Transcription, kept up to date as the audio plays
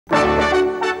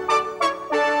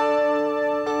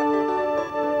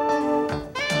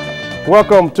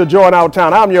Welcome to Join Our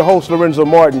Town. I'm your host, Lorenzo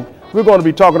Martin. We're going to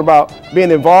be talking about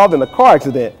being involved in a car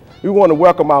accident. We want to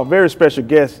welcome our very special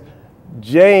guest,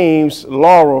 James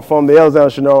Laurel from the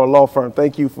Shunnarah law firm.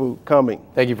 Thank you for coming.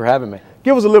 Thank you for having me.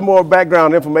 Give us a little more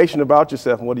background information about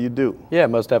yourself and what do you do? Yeah,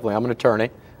 most definitely. I'm an attorney.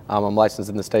 I'm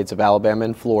licensed in the states of Alabama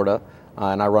and Florida,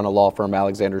 and I run a law firm,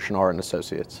 Shunnarah and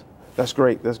Associates. That's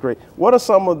great. That's great. What are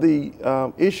some of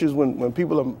the issues when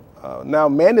people are now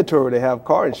mandatory to have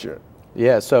car insurance?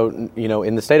 Yeah, so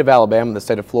in the state of Alabama and the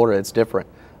state of Florida, it's different,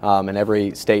 and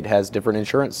every state has different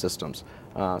insurance systems.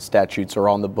 Statutes are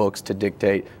on the books to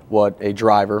dictate what a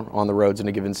driver on the roads in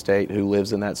a given state who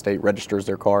lives in that state, registers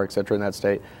their car, et cetera, in that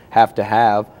state, have to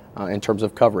have in terms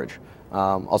of coverage.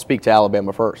 I'll speak to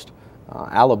Alabama first.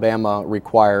 Alabama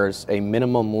requires a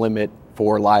minimum limit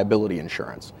for liability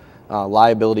insurance.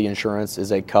 Liability insurance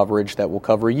is a coverage that will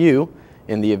cover you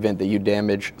in the event that you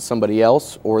damage somebody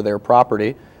else or their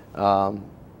property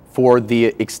for the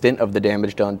extent of the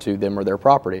damage done to them or their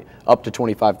property, up to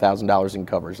 $25,000 in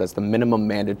coverage. That's the minimum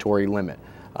mandatory limit.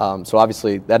 So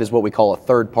obviously that is what we call a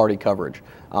third-party coverage.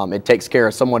 It takes care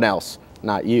of someone else,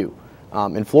 not you.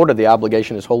 In Florida, the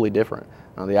obligation is wholly different.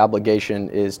 The obligation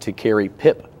is to carry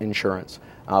PIP insurance,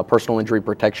 personal injury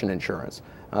protection insurance,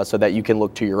 so that you can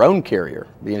look to your own carrier,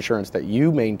 the insurance that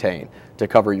you maintain, to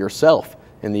cover yourself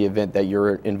in the event that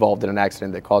you're involved in an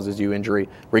accident that causes you injury,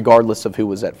 regardless of who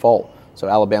was at fault. So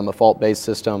Alabama fault-based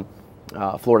system,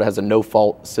 Florida has a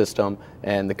no-fault system,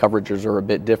 and the coverages are a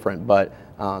bit different, but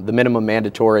the minimum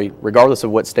mandatory, regardless of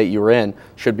what state you're in,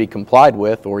 should be complied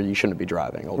with or you shouldn't be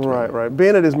driving ultimately. Right.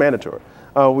 Being it is mandatory,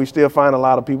 we still find a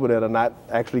lot of people that are not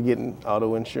actually getting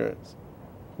auto insurance.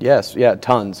 Yes, yeah,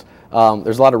 tons.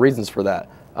 There's a lot of reasons for that.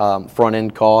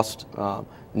 Front-end cost,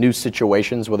 new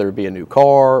situations, whether it be a new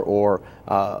car or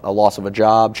a loss of a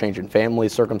job, change in family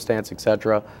circumstance,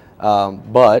 etc.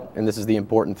 But, and this is the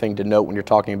important thing to note when you're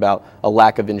talking about a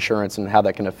lack of insurance and how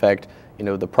that can affect,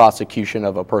 the prosecution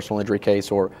of a personal injury case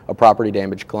or a property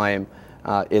damage claim,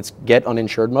 it's get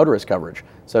uninsured motorist coverage.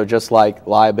 So just like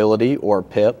liability or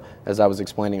PIP, as I was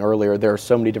explaining earlier, there are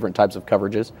so many different types of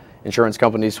coverages. Insurance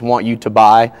companies want you to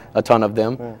buy a ton of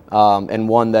them, and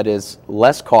one that is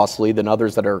less costly than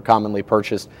others that are commonly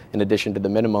purchased in addition to the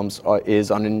minimums is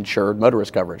uninsured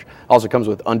motorist coverage. Also comes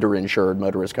with underinsured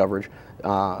motorist coverage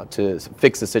to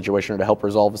fix the situation or to help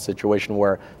resolve a situation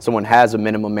where someone has a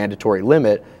minimum mandatory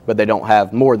limit, but they don't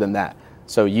have more than that.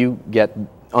 So you get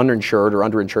uninsured or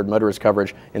underinsured motorist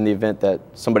coverage in the event that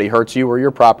somebody hurts you or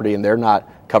your property and they're not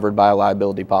covered by a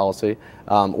liability policy,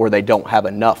 or they don't have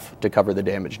enough to cover the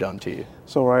damage done to you.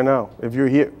 So right now, if you're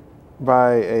hit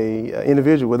by a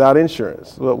individual without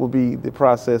insurance, what would be the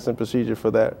process and procedure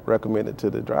for that recommended to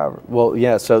the driver? Well,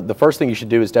 yeah, so the first thing you should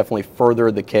do is definitely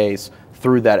further the case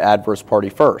through that adverse party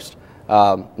first.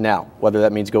 Now, whether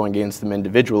that means going against them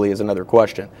individually is another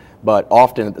question, but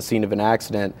often at the scene of an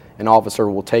accident, an officer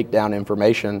will take down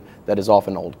information that is off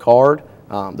an old card.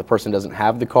 The person doesn't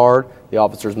have the card, the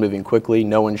officer's moving quickly,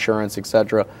 no insurance,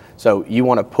 etc. So you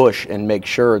want to push and make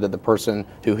sure that the person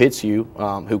who hits you,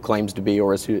 who claims to be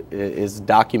or is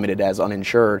documented as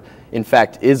uninsured, in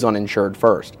fact is uninsured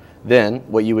first. Then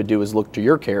what you would do is look to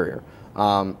your carrier.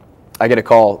 I get a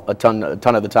call a ton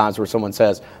of the times where someone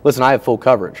says, listen, I have full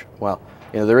coverage. Well,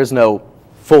 there is no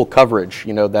full coverage,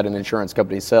 that an insurance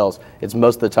company sells. It's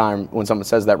most of the time when someone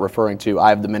says that referring to, I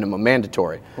have the minimum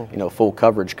mandatory. Full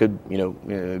coverage could,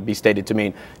 be stated to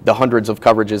mean the hundreds of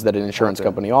coverages that an insurance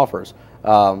company offers.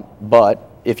 But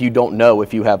if you don't know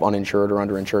if you have uninsured or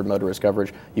underinsured motorist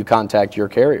coverage, you contact your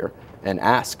carrier and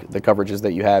ask the coverages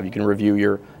that you have. You can review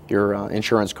your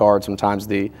insurance card. Sometimes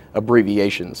the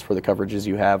abbreviations for the coverages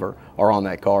you have are on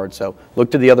that card. So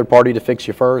look to the other party to fix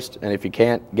you first, and if you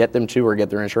can't get them to or get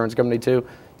their insurance company to,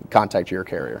 contact your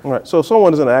carrier. All right. So if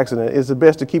someone is in an accident, is it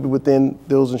best to keep it within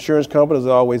those insurance companies,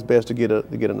 or always best to get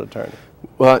an attorney?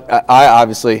 Well, I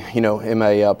obviously, am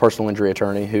a personal injury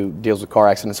attorney who deals with car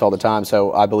accidents all the time,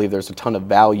 so I believe there's a ton of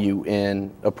value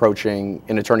in approaching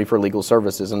an attorney for legal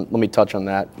services, and let me touch on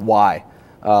that. Why?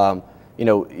 A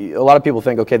lot of people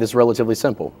think, okay, this is relatively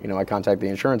simple. I contact the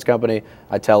insurance company,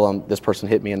 I tell them this person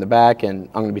hit me in the back and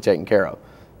I'm going to be taken care of.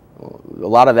 A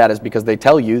lot of that is because they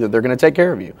tell you that they're going to take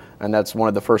care of you, and that's one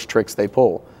of the first tricks they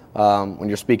pull. When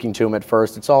you're speaking to them at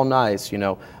first, it's all nice,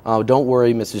 oh, don't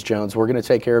worry, Mrs. Jones, we're going to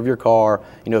take care of your car.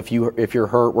 If you're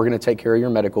hurt, we're going to take care of your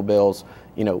medical bills.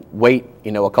 Wait,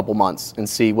 a couple months and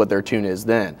see what their tune is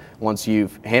then. Once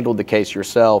you've handled the case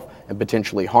yourself and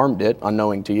potentially harmed it,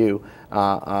 unknowing to you,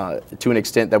 to an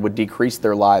extent that would decrease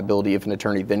their liability if an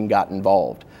attorney then got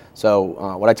involved.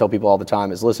 So what I tell people all the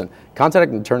time is, listen,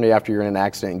 contact an attorney after you're in an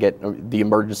accident and get the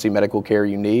emergency medical care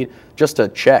you need, just to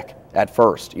check at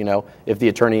first. If the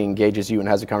attorney engages you and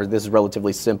has a conversation, this is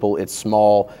relatively simple, it's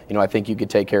small, I think you could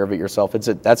take care of it yourself.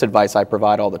 That's advice I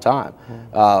provide all the time.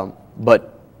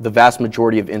 But the vast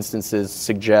majority of instances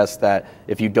suggest that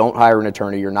if you don't hire an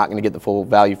attorney, you're not going to get the full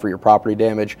value for your property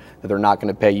damage, that they're not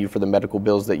going to pay you for the medical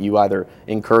bills that you either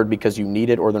incurred because you need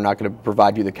it, or they're not going to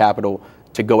provide you the capital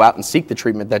to go out and seek the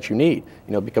treatment that you need.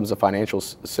 It becomes a financial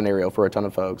scenario for a ton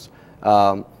of folks.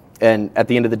 And at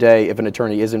the end of the day, if an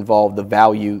attorney is involved, the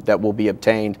value that will be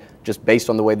obtained just based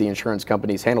on the way the insurance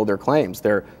companies handle their claims,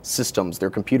 their systems,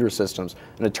 their computer systems,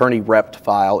 an attorney repped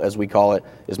file, as we call it,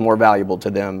 is more valuable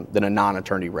to them than a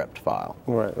non-attorney repped file.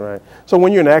 Right. So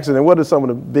when you're in an accident, what are some of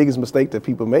the biggest mistakes that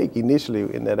people make initially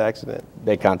in that accident?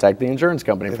 They contact the insurance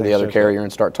company for the other carrier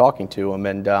and start talking to them.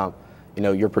 And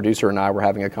your producer and I were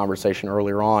having a conversation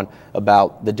earlier on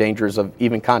about the dangers of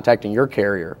even contacting your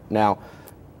carrier. Now,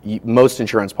 most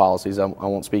insurance policies, I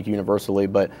won't speak universally,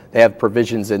 but they have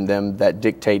provisions in them that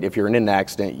dictate if you're in an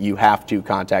accident, you have to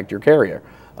contact your carrier,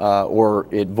 or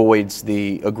it voids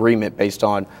the agreement based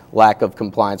on lack of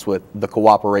compliance with the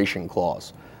cooperation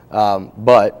clause.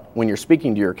 But when you're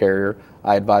speaking to your carrier,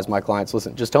 I advise my clients,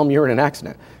 listen, just tell them you're in an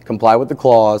accident. Comply with the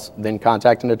clause, then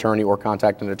contact an attorney, or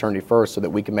contact an attorney first so that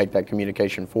we can make that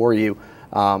communication for you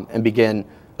and begin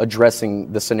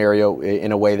addressing the scenario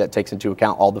in a way that takes into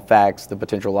account all the facts, the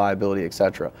potential liability, et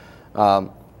cetera.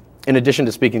 In addition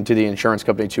to speaking to the insurance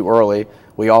company too early,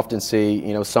 we often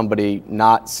see somebody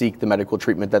not seek the medical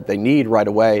treatment that they need right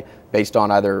away based on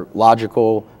either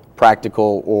logical,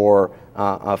 practical, or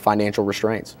financial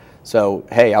restraints. So,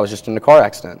 hey, I was just in a car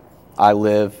accident. I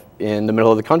live in the middle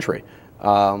of the country.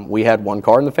 We had one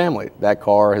car in the family. That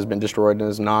car has been destroyed and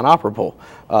is non-operable.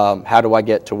 How do I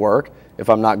get to work? If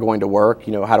I'm not going to work,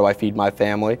 how do I feed my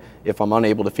family? If I'm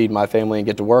unable to feed my family and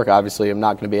get to work, obviously I'm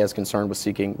not going to be as concerned with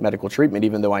seeking medical treatment,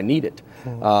 even though I need it.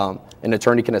 An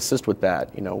attorney can assist with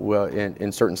that.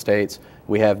 In certain states,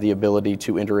 we have the ability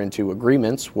to enter into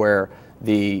agreements where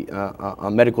the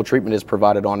medical treatment is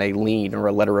provided on a lien or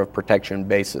a letter of protection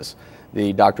basis.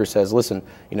 The doctor says, listen,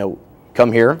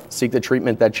 come here, seek the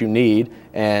treatment that you need,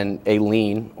 and a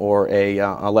lien or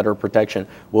a letter of protection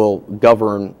will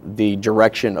govern the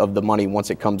direction of the money once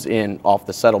it comes in off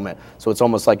the settlement. So it's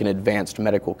almost like an advanced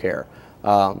medical care.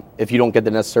 If you don't get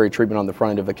the necessary treatment on the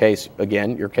front end of a case,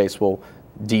 again, your case will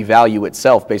devalue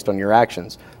itself based on your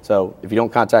actions. So if you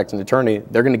don't contact an attorney,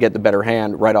 they're going to get the better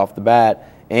hand right off the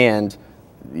bat, and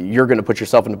you're going to put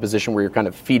yourself in a position where you're kind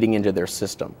of feeding into their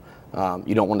system.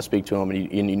 You don't want to speak to them,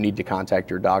 and you need to contact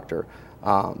your doctor.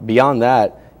 Beyond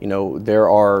that, there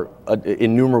are an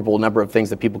innumerable number of things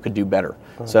that people could do better.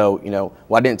 So,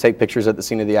 well, I didn't take pictures at the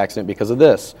scene of the accident because of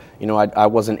this. I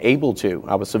wasn't able to.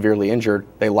 I was severely injured.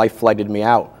 They life flighted me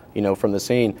out, from the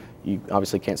scene. You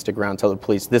obviously can't stick around and tell the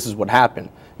police this is what happened,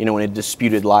 in a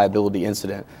disputed liability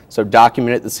incident. So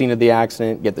document at the scene of the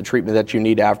accident, get the treatment that you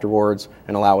need afterwards,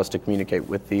 and allow us to communicate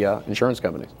with the insurance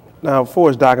companies. Now, for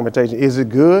its documentation, is it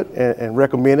good and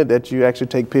recommended that you actually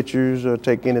take pictures or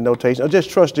take any notation, or just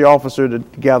trust the officer to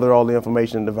gather all the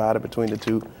information and divide it between the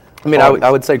two? I mean, I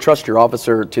would say trust your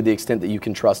officer to the extent that you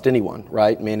can trust anyone,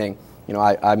 right? Meaning,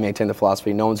 I maintain the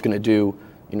philosophy, no one's going to do,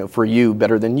 for you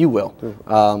better than you will.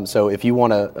 So if you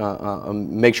want to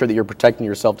make sure that you're protecting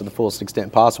yourself to the fullest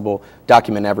extent possible,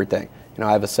 document everything.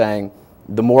 I have a saying,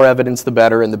 the more evidence, the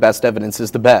better, and the best evidence is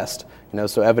the best.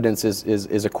 So evidence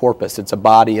is a corpus. It's a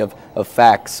body of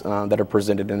facts that are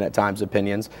presented, and at times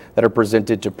opinions that are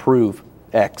presented to prove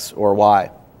X or Y.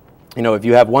 If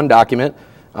you have one document,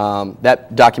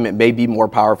 that document may be more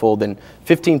powerful than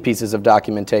 15 pieces of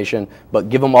documentation, but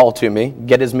give them all to me.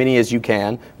 Get as many as you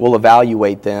can. We'll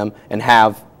evaluate them and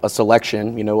have a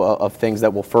selection, of things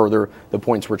that will further the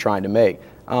points we're trying to make.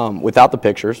 Without the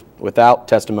pictures, without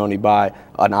testimony by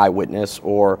an eyewitness,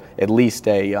 or at least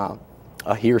a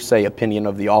hearsay opinion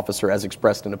of the officer as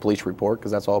expressed in a police report,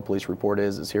 because that's all a police report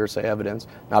is hearsay evidence,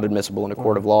 not admissible in a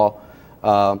court of law,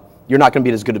 you're not going to be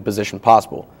in as good a position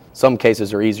possible. Some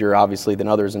cases are easier, obviously, than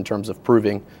others in terms of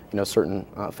proving, certain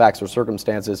facts or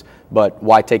circumstances, but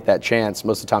why take that chance?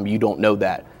 Most of the time you don't know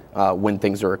that when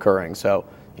things are occurring. So,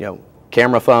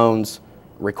 camera phones,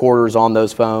 recorders on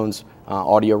those phones,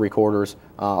 audio recorders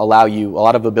allow you a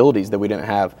lot of abilities that we didn't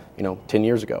have 10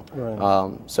 years ago.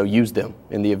 Right. So use them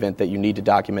in the event that you need to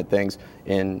document things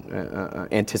in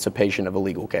anticipation of a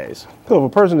legal case. So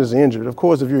if a person is injured, of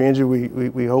course, if you're injured,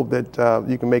 we hope that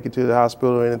you can make it to the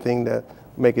hospital or anything that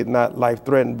make it not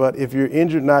life-threatening. But if you're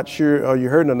injured, not sure, or you're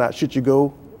hurting or not, should you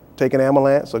go take an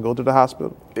ambulance or go to the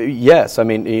hospital? Yes, I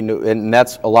mean, and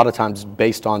that's a lot of times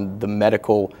based on the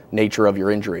medical nature of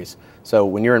your injuries. So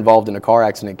when you're involved in a car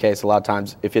accident case, a lot of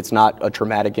times if it's not a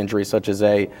traumatic injury such as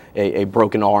a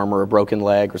broken arm or a broken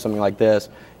leg or something like this,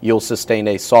 you'll sustain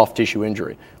a soft tissue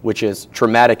injury, which is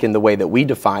traumatic in the way that we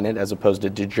define it as opposed to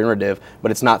degenerative, but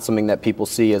it's not something that people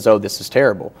see as, oh, this is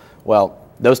terrible. Well,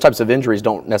 those types of injuries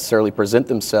don't necessarily present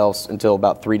themselves until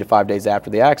about 3 to 5 days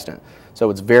after the accident. So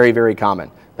it's very, very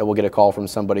common that we'll get a call from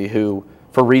somebody who,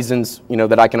 for reasons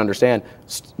that I can understand,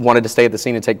 wanted to stay at the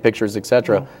scene and take pictures,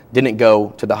 etc., didn't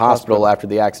go to the hospital after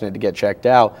the accident to get checked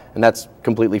out, and that's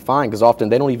completely fine because often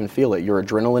they don't even feel it. Your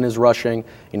adrenaline is rushing.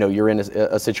 You're in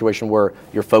a situation where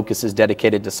your focus is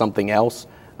dedicated to something else,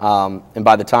 and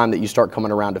by the time that you start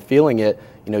coming around to feeling it,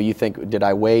 you think, did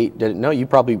I wait? No, you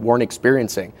probably weren't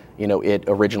experiencing it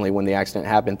originally when the accident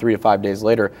happened. 3 to 5 days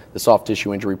later, the soft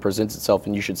tissue injury presents itself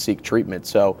and you should seek treatment.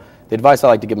 So the advice I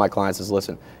like to give my clients is,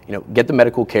 listen, get the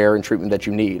medical care and treatment that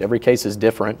you need. Every case is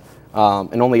different,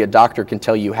 and only a doctor can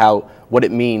tell you what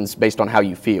it means based on how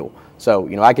you feel. So,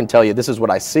 I can tell you this is what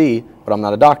I see, but I'm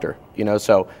not a doctor,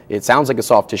 so it sounds like a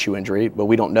soft tissue injury, but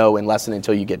we don't know unless and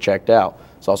until you get checked out.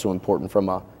 It's also important from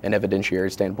an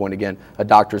evidentiary standpoint. Again, a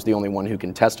doctor is the only one who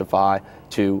can testify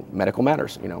to medical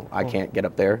matters. I can't get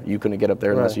up there. You couldn't get up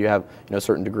there unless you have,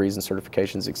 certain degrees and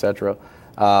certifications, et cetera.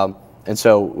 And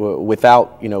so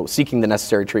without, seeking the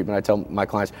necessary treatment, I tell my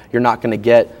clients, you're not going to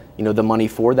get, the money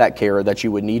for that care that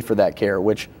you would need for that care,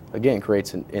 which again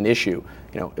creates an issue.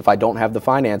 If I don't have the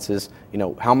finances,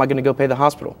 how am I going to go pay the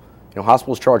hospital?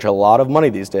 Hospitals charge a lot of money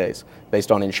these days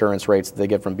based on insurance rates that they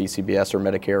get from BCBS or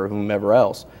Medicare or whomever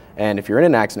else. And if you're in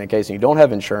an accident case and you don't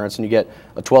have insurance and you get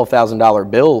a $12,000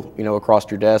 bill,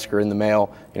 across your desk or in the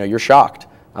mail, you're shocked.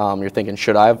 You're thinking,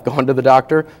 should I have gone to the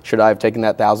doctor? Should I have taken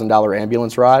that $1,000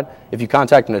 ambulance ride? If you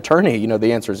contact an attorney,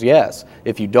 the answer is yes.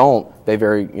 If you don't, they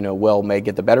very, well may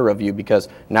get the better of you because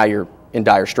now you're in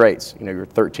dire straits. You're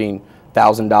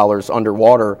 $13,000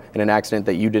 underwater in an accident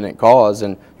that you didn't cause,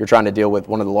 and you're trying to deal with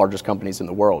one of the largest companies in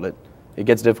the world. It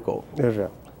gets difficult. Yes, sir.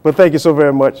 But thank you so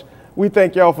very much. We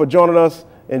thank y'all for joining us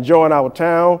and joining our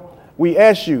town. We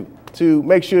ask you to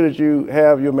make sure that you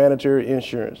have your mandatory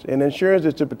insurance. And insurance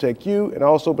is to protect you and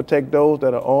also protect those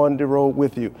that are on the road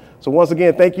with you. So once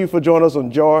again, thank you for joining us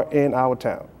on Joy in Our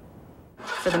Town.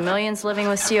 For the millions living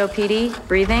with COPD,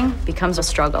 breathing becomes a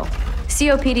struggle.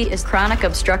 COPD is chronic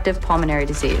obstructive pulmonary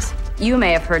disease. You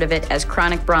may have heard of it as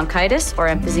chronic bronchitis or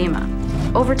emphysema.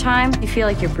 Over time, you feel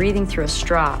like you're breathing through a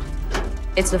straw.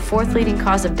 It's the 4th leading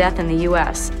cause of death in the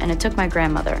U.S., and it took my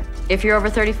grandmother. If you're over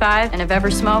 35 and have ever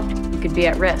smoked, you could be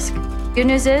at risk. Good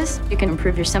news is, you can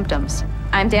improve your symptoms.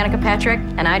 I'm Danica Patrick,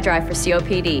 and I drive for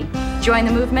COPD. Join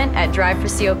the movement at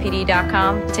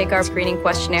driveforcopd.com. Take our screening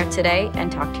questionnaire today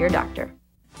and talk to your doctor.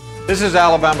 This is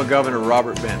Alabama Governor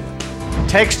Robert Bentley.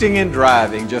 Texting and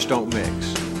driving just don't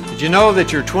mix. Did you know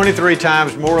that you're 23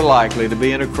 times more likely to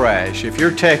be in a crash if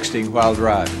you're texting while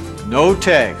driving? No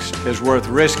text is worth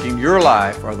risking your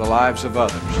life or the lives of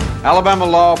others. Alabama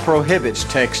law prohibits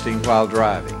texting while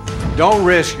driving. Don't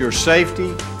risk your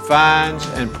safety, fines,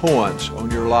 and points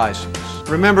on your license.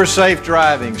 Remember, safe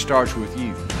driving starts with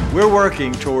you. We're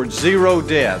working towards 0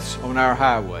 deaths on our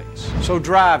highways. So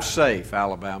drive safe,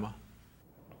 Alabama.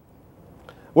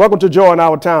 Welcome to Joy in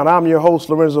Our Town. I'm your host,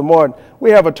 Lorenzo Martin.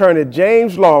 We have attorney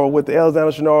James Laurel with the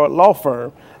Shunnarah law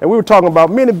firm, and we were talking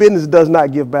about many businesses does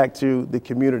not give back to the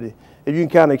community. If you can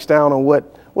kind of expound on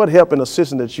what help and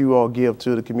assistance that you all give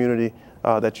to the community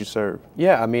that you serve.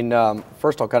 Yeah, I mean,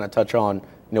 first I'll kind of touch on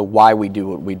why we do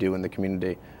what we do in the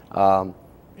community.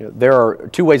 There are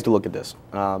 2 ways to look at this.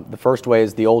 The first way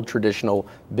is the old traditional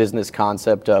business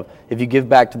concept of if you give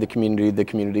back to the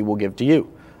community will give to you.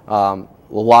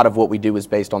 A lot of what we do is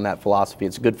based on that philosophy.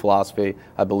 It's a good philosophy.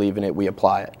 I believe in it. We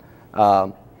apply it.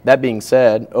 That being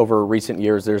said, over recent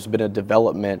years, there's been a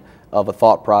development of a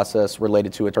thought process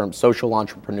related to a term, social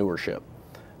entrepreneurship.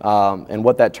 And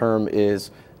what that term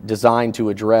is designed to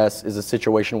address is a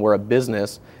situation where a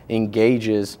business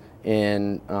engages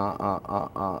in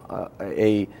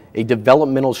a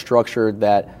developmental structure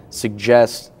that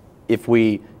suggests if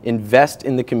we invest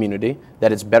in the community,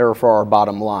 that it's better for our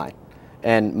bottom line.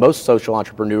 And most social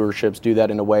entrepreneurships do that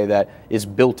in a way that is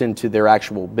built into their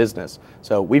actual business.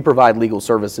 So we provide legal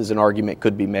services. An argument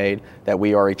could be made that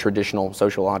we are a traditional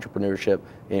social entrepreneurship,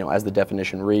 as the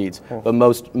definition reads. But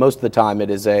most of the time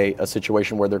it is a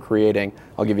situation where they're creating,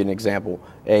 I'll give you an example,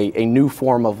 a new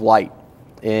form of light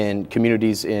in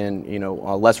communities in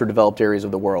lesser developed areas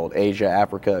of the world, Asia,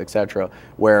 Africa, etc.,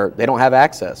 where they don't have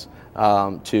access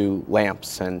to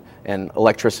lamps and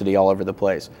electricity all over the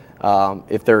place.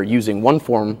 If they're using one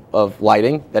form of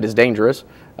lighting that is dangerous,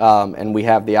 and we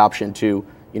have the option to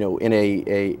in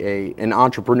an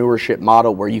entrepreneurship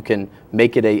model where you can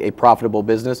make it a profitable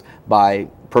business by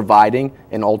providing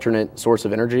an alternate source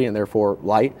of energy and therefore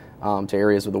light to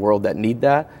areas of the world that need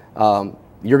that,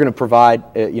 you're going to provide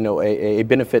a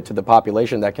benefit to the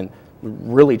population that can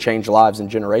really change lives in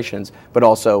generations, but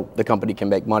also the company can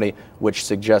make money, which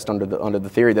suggests under the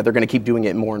theory that they're going to keep doing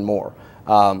it more and more.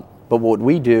 But what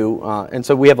we do, and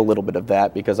so we have a little bit of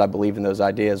that because I believe in those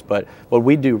ideas, but what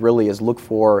we do really is look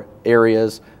for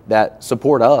areas that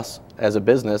support us as a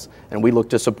business, and we look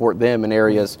to support them in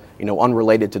areas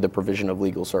unrelated to the provision of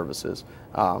legal services,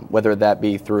 whether that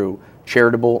be through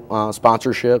charitable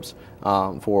sponsorships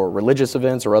for religious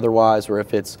events or otherwise, or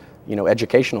if it's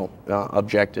educational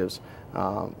objectives.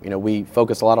 We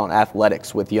focus a lot on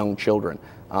athletics with young children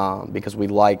because we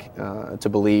like to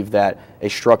believe that a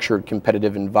structured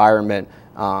competitive environment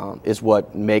is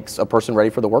what makes a person ready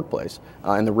for the workplace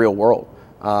in the real world.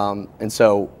 And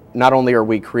so not only are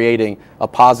we creating a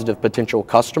positive potential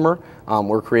customer,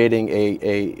 we're creating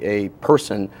a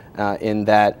person in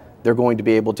that they're going to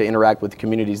be able to interact with the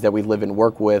communities that we live and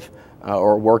work with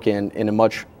or work in a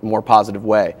much more positive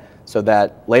way, so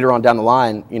that later on down the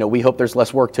line, we hope there's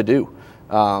less work to do.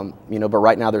 But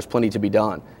right now there's plenty to be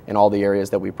done in all the areas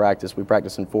that we practice. We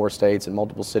practice in 4 states and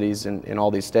multiple cities in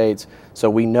all these states, so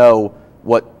we know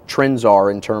what trends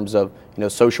are in terms of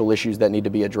social issues that need to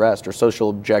be addressed, or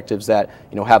social objectives that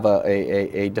have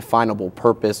a definable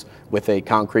purpose with a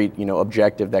concrete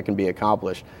objective that can be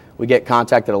accomplished. We get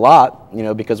contacted a lot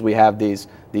because we have these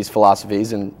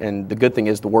philosophies, and the good thing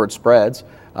is the word spreads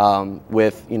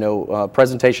with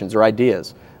presentations or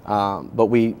ideas, but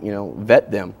we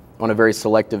vet them on a very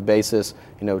selective basis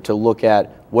to look at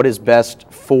what is best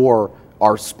for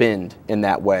our spend in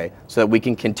that way, so that we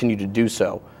can continue to do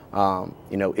so.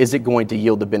 Is it going to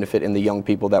yield the benefit in the young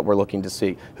people that we're looking to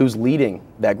see? Who's leading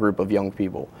that group of young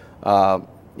people?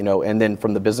 And then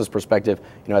from the business perspective,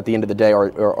 at the end of the day,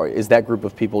 is that group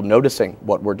of people noticing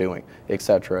what we're doing, et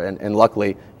cetera? And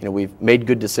luckily, we've made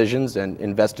good decisions and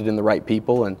invested in the right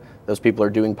people, and those people are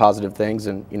doing positive things,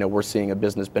 and we're seeing a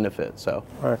business benefit. So,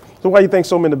 all right. So why do you think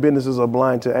so many businesses are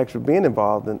blind to actually being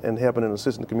involved and helping and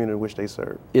assisting the community in which they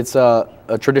serve? It's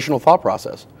a traditional thought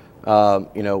process.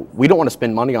 We don't want to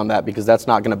spend money on that because that's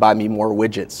not going to buy me more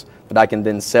widgets that I can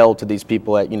then sell to these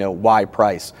people at Y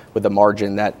price with a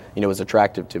margin that is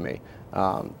attractive to me.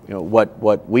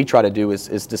 What we try to do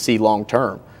is to see long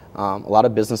term. A lot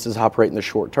of businesses operate in the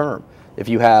short term. If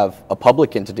you have a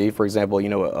public entity, for example,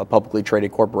 a publicly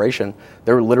traded corporation,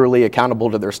 they're literally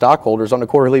accountable to their stockholders on a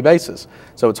quarterly basis.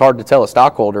 So it's hard to tell a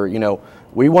stockholder,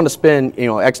 we want to spend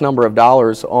X number of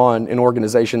dollars on an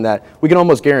organization that we can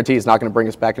almost guarantee is not going to bring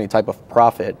us back any type of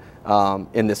profit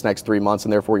in this next 3 months,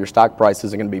 and therefore your stock price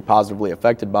isn't going to be positively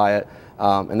affected by it.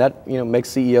 And that makes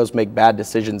CEOs make bad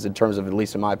decisions in terms of, at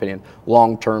least in my opinion,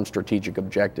 long-term strategic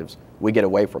objectives. We get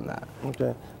away from that.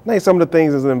 Okay. Name some of the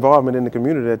things as an involvement in the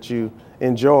community that you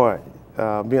enjoy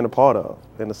being a part of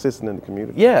and assisting in the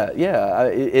community. Yeah.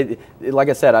 Like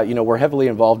I said, we're heavily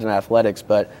involved in athletics,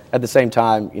 but at the same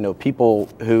time, people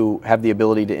who have the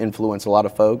ability to influence a lot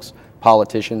of folks,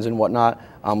 politicians and whatnot,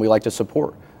 we like to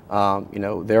support.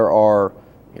 There are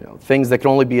things that can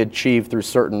only be achieved through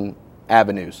certain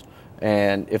avenues,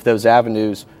 and if those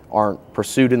avenues aren't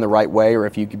pursued in the right way, or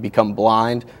if you become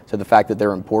blind to the fact that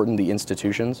they're important, the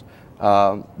institutions,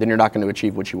 then you're not going to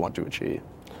achieve what you want to achieve.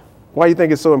 Why do you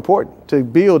think it's so important to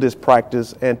build this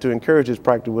practice and to encourage this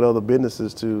practice with other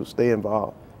businesses to stay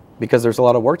involved? Because there's a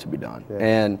lot of work to be done. Yeah.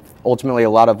 And ultimately a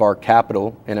lot of our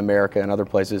capital in America and other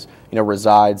places,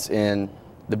 resides in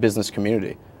the business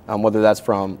community, whether that's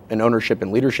from an ownership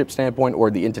and leadership standpoint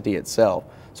or the entity itself.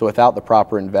 So without the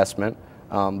proper investment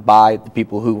by the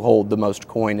people who hold the most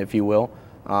coin, if you will,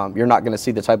 you're not going to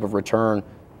see the type of return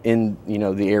in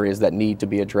the areas that need to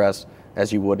be addressed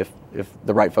as you would if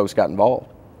the right folks got involved.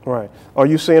 Right. Are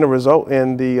you seeing a result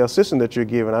in the assistance that you're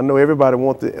giving? I know everybody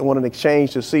want an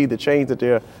exchange to see the change that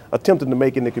they're attempting to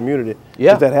make in the community.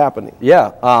 Yeah. Is that happening?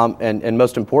 Yeah. And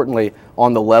most importantly,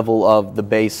 on the level of the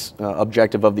base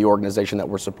objective of the organization that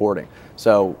we're supporting.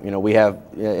 So, we have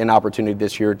an opportunity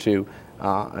this year to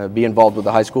be involved with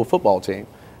the high school football team.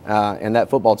 And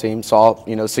that football team saw,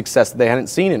 success that they hadn't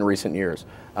seen in recent years.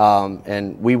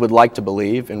 And we would like to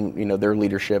believe, and their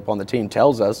leadership on the team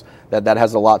tells us that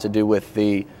has a lot to do with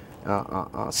the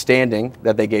standing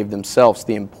that they gave themselves,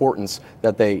 the importance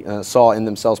that they saw in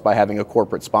themselves by having a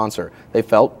corporate sponsor. They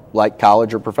felt like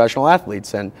college or professional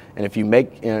athletes, and if you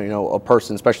make a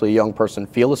person, especially a young person,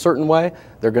 feel a certain way,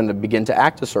 they're going to begin to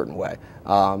act a certain way.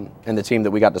 And the team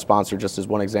that we got to sponsor, just as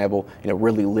one example,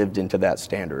 really lived into that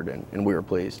standard, and we were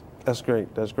pleased. That's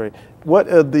great. That's great. What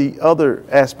are the other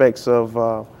aspects of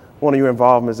one of your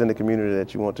involvements in the community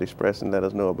that you want to express and let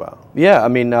us know about? Yeah, I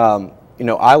mean,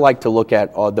 I like to look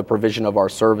at the provision of our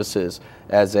services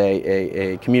as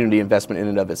a community investment in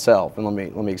and of itself. And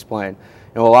let me explain.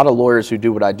 A lot of lawyers who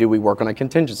do what I do, we work on a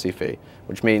contingency fee,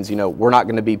 which means we're not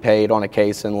going to be paid on a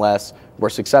case unless we're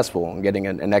successful in getting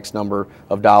an X number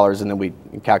of dollars, and then we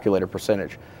calculate a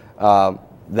percentage.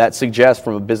 That suggests,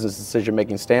 from a business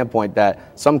decision-making standpoint,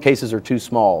 that some cases are too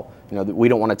small. That we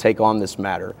don't want to take on this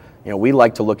matter. We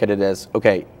like to look at it as,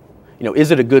 okay,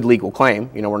 is it a good legal claim?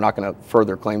 We're not going to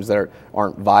further claims that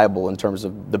aren't viable in terms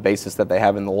of the basis that they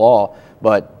have in the law,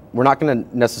 but we're not going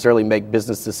to necessarily make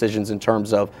business decisions in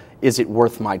terms of, is it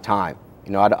worth my time?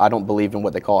 I don't believe in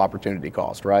what they call opportunity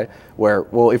cost, right? Where,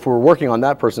 well, if we're working on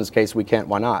that person's case, we can't,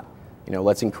 why not?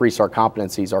 Let's increase our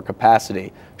competencies, our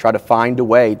capacity, try to find a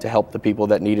way to help the people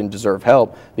that need and deserve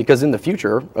help, because in the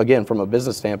future, again, from a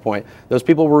business standpoint, those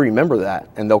people will remember that,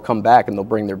 and they'll come back and they'll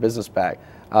bring their business back.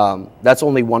 That's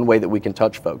only one way that we can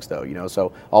touch folks, though,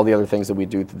 so all the other things that we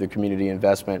do through the community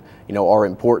investment, are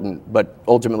important, but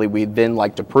ultimately we then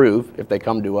like to prove, if they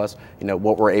come to us,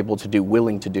 what we're able to do,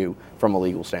 willing to do from a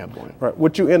legal standpoint. Right.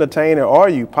 Would you entertain, or are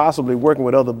you possibly working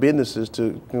with other businesses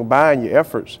to combine your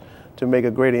efforts to make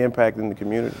a greater impact in the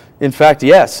community? In fact,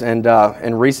 yes,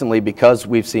 and recently, because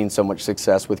we've seen so much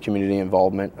success with community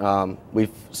involvement, we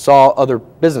saw other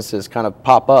businesses kind of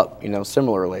pop up,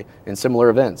 similarly in similar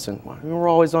events, and we're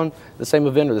always on the same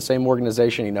event or the same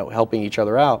organization, helping each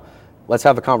other out. Let's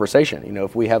have a conversation.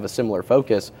 If we have a similar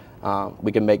focus,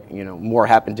 we can make more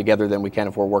happen together than we can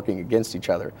if we're working against each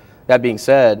other. That being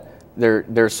said,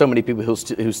 there's so many people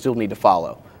who still need to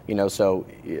follow. So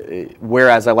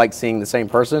whereas I like seeing the same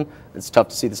person, it's tough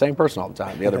to see the same person all the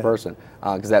time, the other person,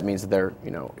 because that means that there,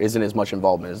 isn't as much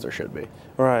involvement as there should be.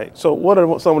 Right. So what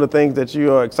are some of the things that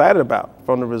you are excited about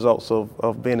from the results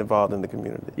of being involved in the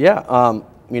community? Yeah.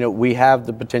 We have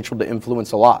the potential to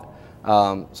influence a lot.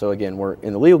 So again, we're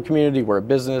in the legal community, we're a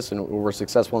business, and we're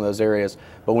successful in those areas.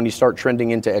 But when you start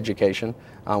trending into education,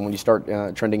 when you start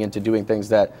trending into doing things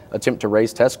that attempt to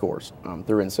raise test scores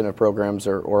through incentive programs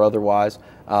or otherwise,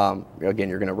 again,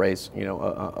 you're going to raise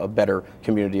a better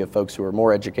community of folks who are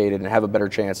more educated and have a better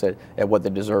chance at what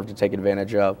they deserve to take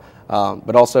advantage of.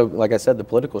 But also, like I said, the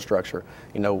political structure.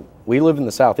 We live in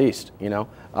the Southeast.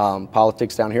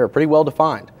 Politics down here are pretty well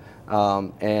defined.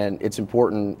 And it's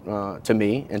important to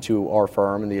me and to our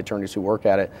firm and the attorneys who work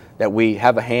at it that we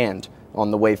have a hand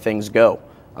on the way things go.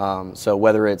 So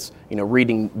whether it's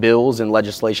reading bills and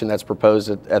legislation that's proposed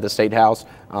at the State House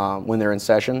when they're in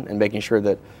session and making sure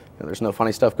that there's no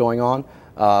funny stuff going on,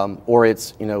 or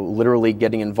it's literally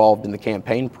getting involved in the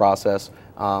campaign process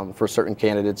for certain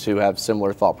candidates who have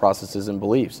similar thought processes and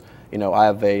beliefs. I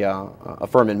have a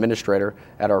firm administrator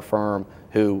at our firm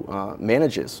who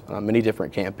manages many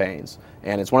different campaigns,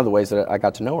 and it's one of the ways that I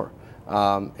got to know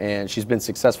her. And she's been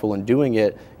successful in doing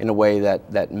it in a way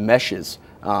that meshes,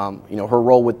 her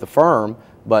role with the firm,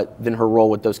 but then her role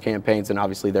with those campaigns, and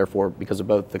obviously, therefore, because of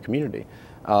both the community.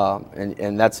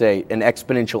 And that's an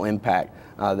exponential impact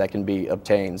that can be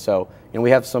obtained. So, we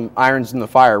have some irons in the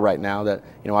fire right now that,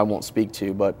 I won't speak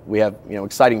to, but we have,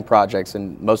 exciting projects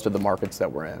in most of the markets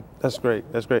that we're in. That's great.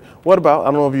 That's great. What about, I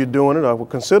don't know if you're doing it or will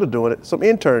consider doing it, some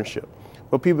internship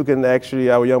where people can actually,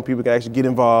 our young people can actually get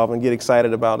involved and get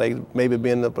excited about maybe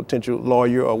being a potential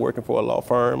lawyer or working for a law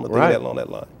firm or things along that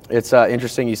line. It's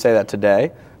interesting you say that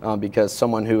today because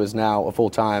someone who is now a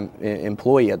full-time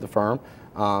employee at the firm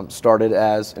started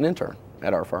as an intern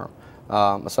at our firm.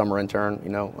 A summer intern,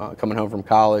 coming home from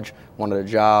college, wanted a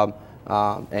job,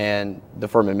 and the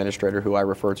firm administrator who I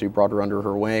refer to brought her under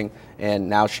her wing, and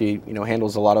now she,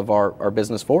 handles a lot of our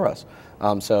business for us.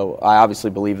 So I obviously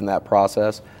believe in that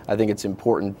process. I think it's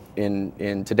important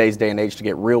in today's day and age to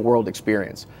get real-world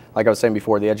experience. Like I was saying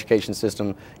before, the education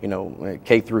system,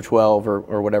 K through 12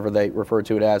 or whatever they refer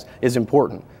to it as, is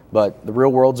important. But the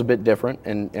real world's a bit different,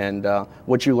 and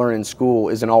what you learn in school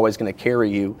isn't always going to carry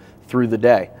you through the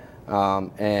day.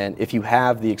 And if you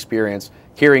have the experience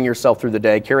carrying yourself through the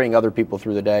day, carrying other people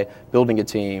through the day, building a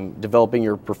team, developing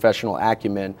your professional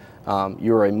acumen,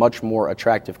 you're a much more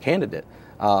attractive candidate.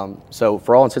 So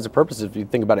for all intents and purposes, if you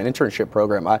think about an internship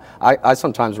program, I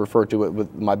sometimes refer to it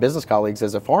with my business colleagues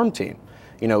as a farm team.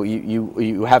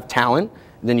 You have talent,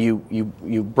 then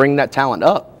you bring that talent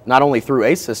up. not only through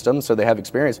a system, so they have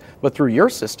experience, but through your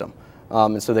system.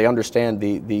 And so they understand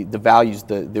the values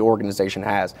the organization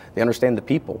has. They understand the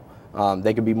people.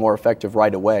 They can be more effective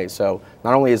right away. So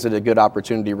not only is it a good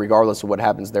opportunity, regardless of what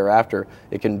happens thereafter,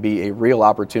 it can be a real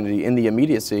opportunity in the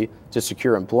immediacy to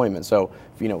secure employment. So,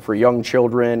 for young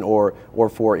children or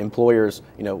for employers,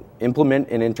 implement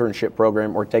an internship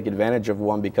program or take advantage of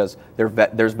one because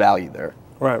there's value there.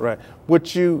 Right.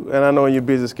 Would you, and I know in your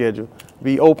busy schedule,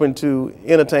 be open to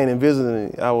entertaining,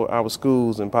 visiting our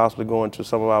schools and possibly going to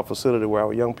some of our facilities where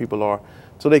our young people are,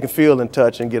 so they can feel in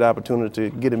touch and get opportunity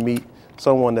to get to meet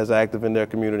someone that's active in their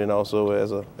community and also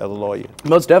as a lawyer?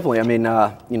 Most definitely. I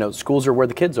mean, schools are where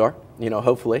the kids are,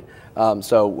 hopefully.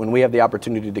 So when we have the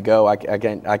opportunity to go, I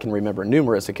can remember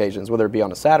numerous occasions, whether it be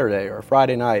on a Saturday or a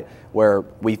Friday night, where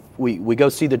we go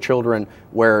see the children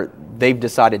where they've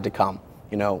decided to come.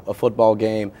 A football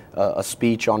game, a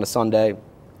speech on a Sunday,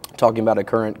 talking about a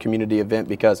current community event,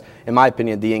 because in my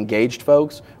opinion, the engaged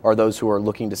folks are those who are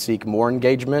looking to seek more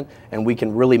engagement, and we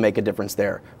can really make a difference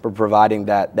there for providing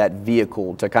that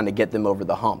vehicle to kind of get them over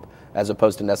the hump, as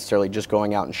opposed to necessarily just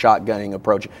going out and shotgunning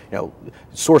approach,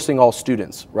 sourcing all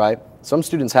students, right? Some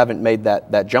students haven't made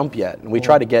that jump yet, and we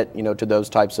try to get, to those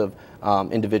types of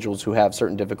individuals who have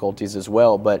certain difficulties as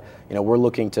well, but, we're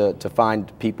looking to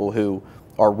find people who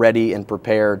are ready and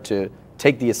prepared to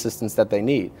take the assistance that they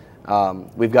need.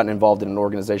 We've gotten involved in an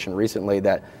organization recently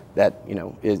that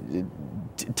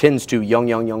tends to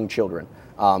young children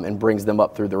and brings them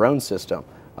up through their own system.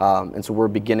 And so we're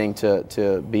beginning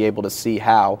to be able to see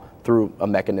how, through a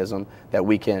mechanism, that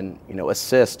we can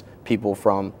assist people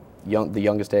from the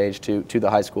youngest age to the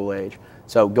high school age.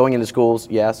 So going into schools,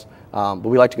 yes, but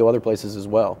we like to go other places as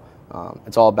well.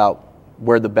 It's all about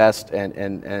where the best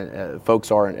and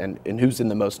folks are and who's in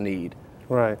the most need.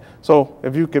 Right. So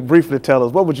if you could briefly tell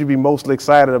us, what would you be mostly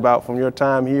excited about from your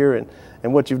time here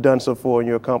and what you've done so far in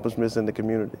your accomplishments in the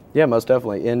community? Yeah, most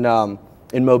definitely.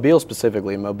 In Mobile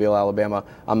specifically, in Mobile, Alabama,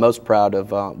 I'm most proud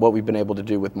of what we've been able to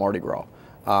do with Mardi Gras.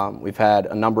 We've had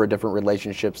a number of different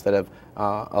relationships that have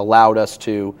allowed us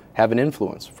to have an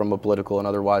influence from a political and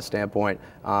otherwise standpoint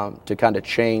to kind of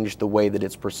change the way that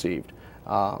it's perceived.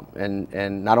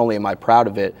 And not only am I proud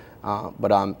of it,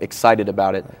 but I'm excited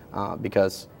about it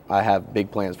because I have big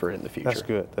plans for it in the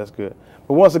future. That's good.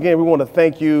 But once again, we want to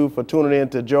thank you for tuning in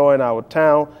to Joy in Our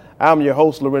Town. I'm your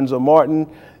host, Lorenzo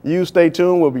Martin. You stay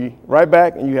tuned. We'll be right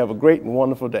back, and you have a great and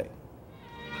wonderful day.